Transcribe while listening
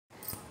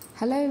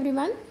Hello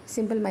everyone,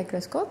 Simple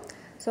Microscope.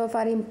 So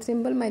for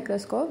simple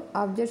microscope,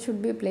 object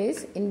should be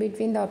placed in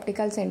between the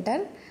optical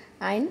center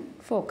and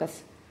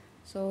focus.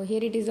 So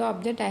here it is the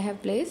object I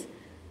have placed.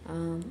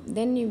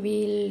 Then we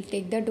will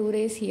take the two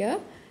rays here,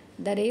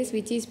 the rays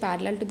which is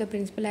parallel to the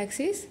principal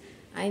axis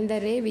and the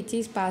ray which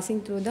is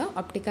passing through the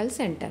optical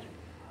center.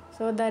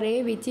 So the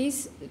ray which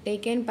is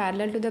taken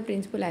parallel to the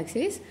principal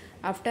axis,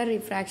 after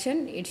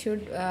refraction it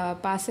should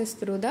passes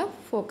through the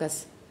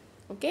focus.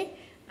 Okay.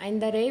 And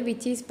the ray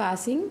which is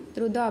passing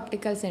through the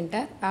optical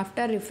center,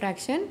 after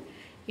refraction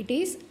it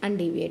is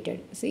undeviated.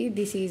 See,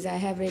 this is, I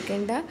have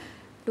taken the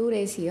two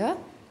rays here.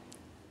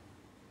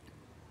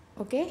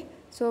 Okay,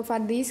 so for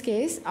this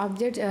case,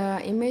 object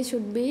image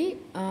should be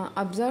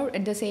observed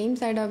at the same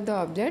side of the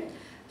object.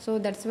 So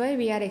that's why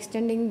we are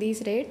extending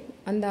this ray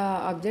on the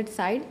object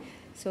side.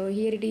 So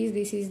here it is,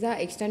 this is the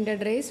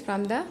extended rays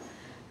from the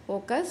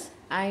focus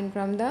and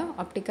from the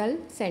optical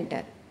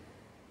center.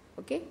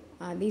 Okay,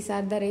 these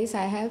are the rays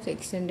I have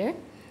extended.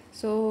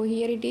 So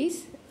here it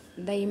is,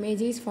 the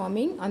image is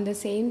forming on the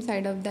same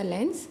side of the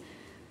lens,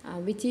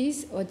 which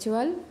is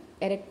virtual,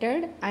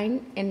 erected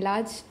and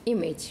enlarged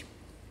image.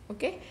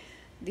 Okay,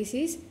 this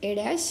is A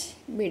dash,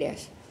 B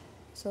dash.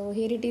 So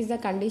here it is the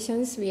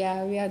conditions we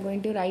are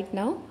going to write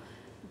now.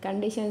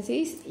 Conditions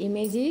is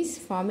image is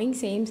forming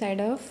same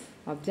side of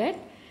object,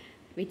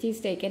 which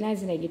is taken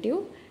as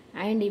negative,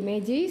 and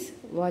image is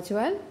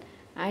virtual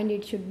and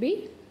it should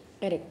be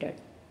erected.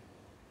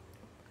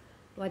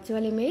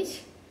 Virtual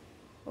image,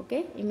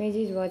 okay, image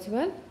is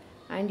virtual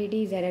and it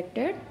is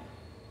erected,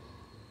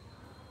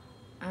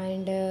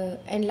 and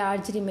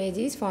enlarged image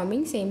is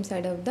forming same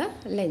side of the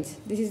lens.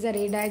 This is the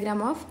ray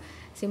diagram of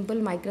simple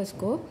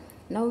microscope.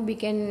 Now we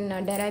can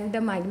derive the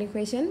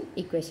magnification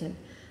equation.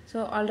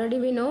 So already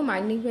we know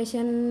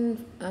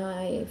magnification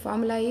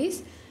formula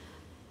is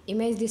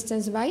image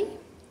distance by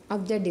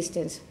object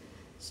distance.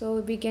 So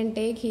we can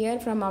take here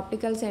from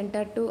optical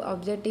center to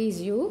object is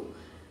u,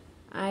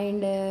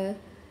 and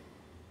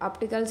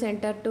optical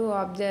center to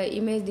object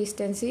image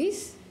distance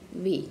is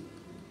v.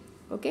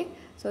 Okay,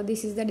 so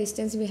this is the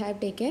distance we have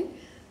taken.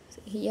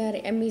 Here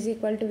m is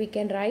equal to, we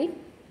can write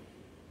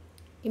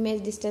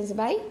image distance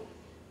by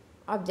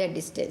object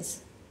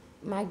distance.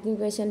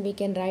 Magnification we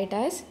can write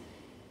as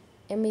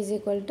m is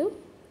equal to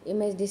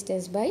image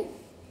distance by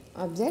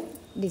object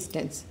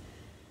distance.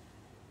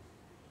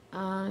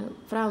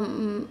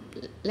 From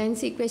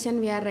lens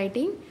equation we are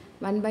writing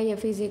 1 by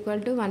f is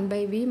equal to 1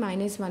 by v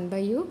minus 1 by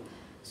u.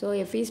 So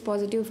f is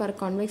positive for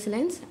convex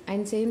lens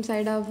and same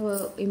side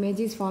of image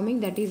is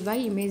forming, that is why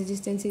image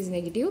distance is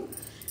negative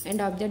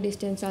and object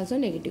distance also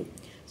negative.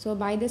 So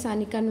by the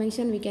Sonic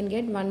convention we can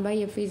get 1 by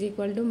f is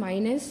equal to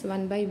minus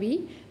 1 by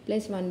v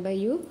plus 1 by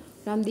u.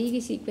 From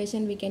this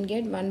equation we can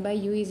get 1 by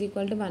u is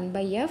equal to 1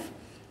 by f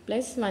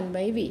plus 1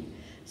 by v.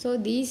 So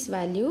this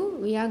value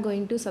we are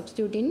going to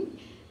substitute in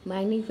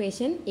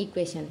magnification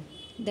equation,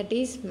 that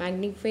is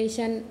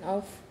magnification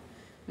of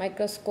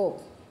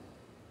microscope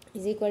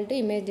is equal to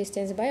image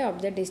distance by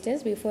object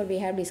distance. Before we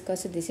have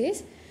discussed this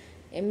is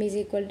m is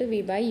equal to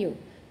v by u.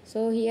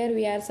 So here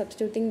we are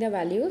substituting the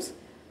values,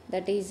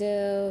 that is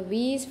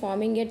v is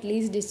forming at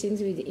least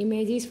distance with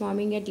image is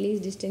forming at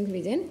least distance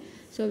vision.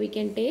 So we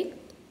can take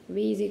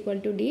v is equal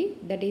to d,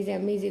 that is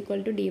m is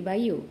equal to d by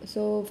u.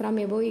 So from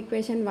above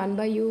equation 1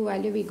 by u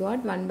value we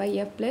got 1 by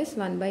f plus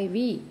 1 by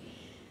v.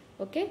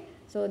 Okay,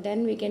 so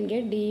then we can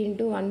get d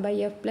into 1 by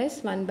f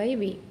plus 1 by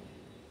v.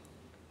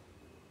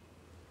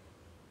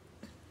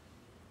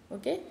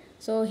 Okay,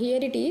 so here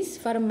it is,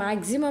 for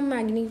maximum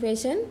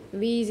magnification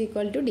v is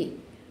equal to d.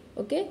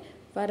 Okay,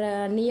 for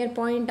a near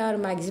point or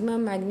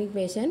maximum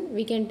magnification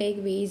we can take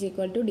v is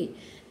equal to d.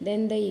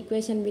 Then the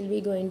equation will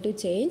be going to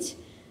change.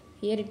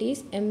 Here it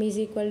is, m is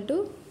equal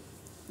to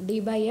d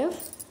by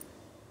f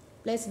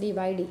plus d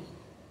by d.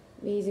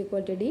 V is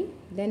equal to d.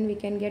 Then we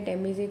can get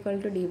m is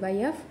equal to d by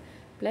f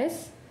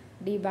plus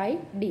d by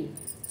d.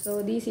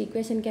 So this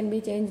equation can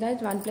be changed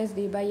as 1 plus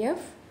d by f,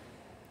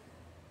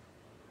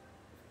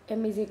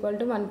 m is equal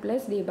to 1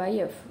 plus d by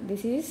f.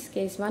 This is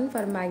case 1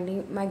 for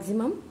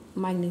maximum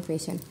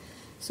magnification.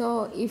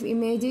 So if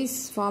image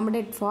is formed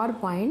at 4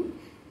 point,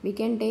 we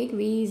can take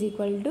v is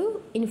equal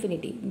to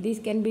infinity. This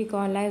can be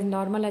called as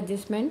normal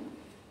adjustment.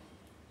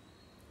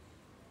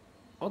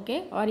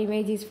 Okay, or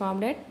image is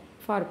formed at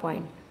 4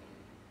 point.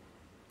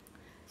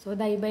 So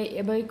the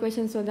above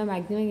equation, so the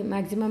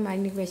maximum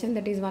magnification,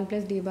 that is 1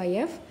 plus d by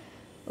f.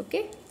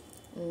 Okay,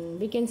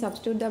 we can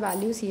substitute the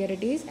values. Here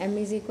it is, m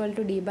is equal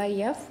to d by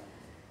f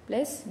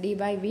plus d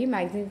by v,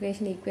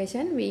 magnification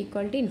equation, v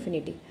equal to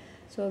infinity.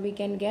 So we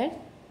can get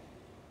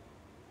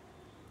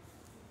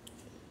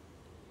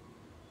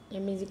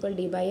m is equal to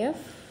d by f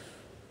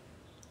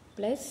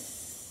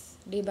plus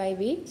d by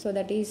v. So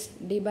that is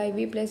d by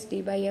v plus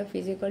d by f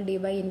is equal to d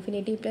by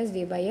infinity plus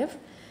d by f.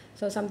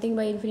 So something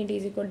by infinity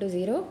is equal to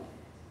 0.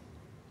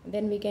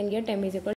 Then we can get m is equal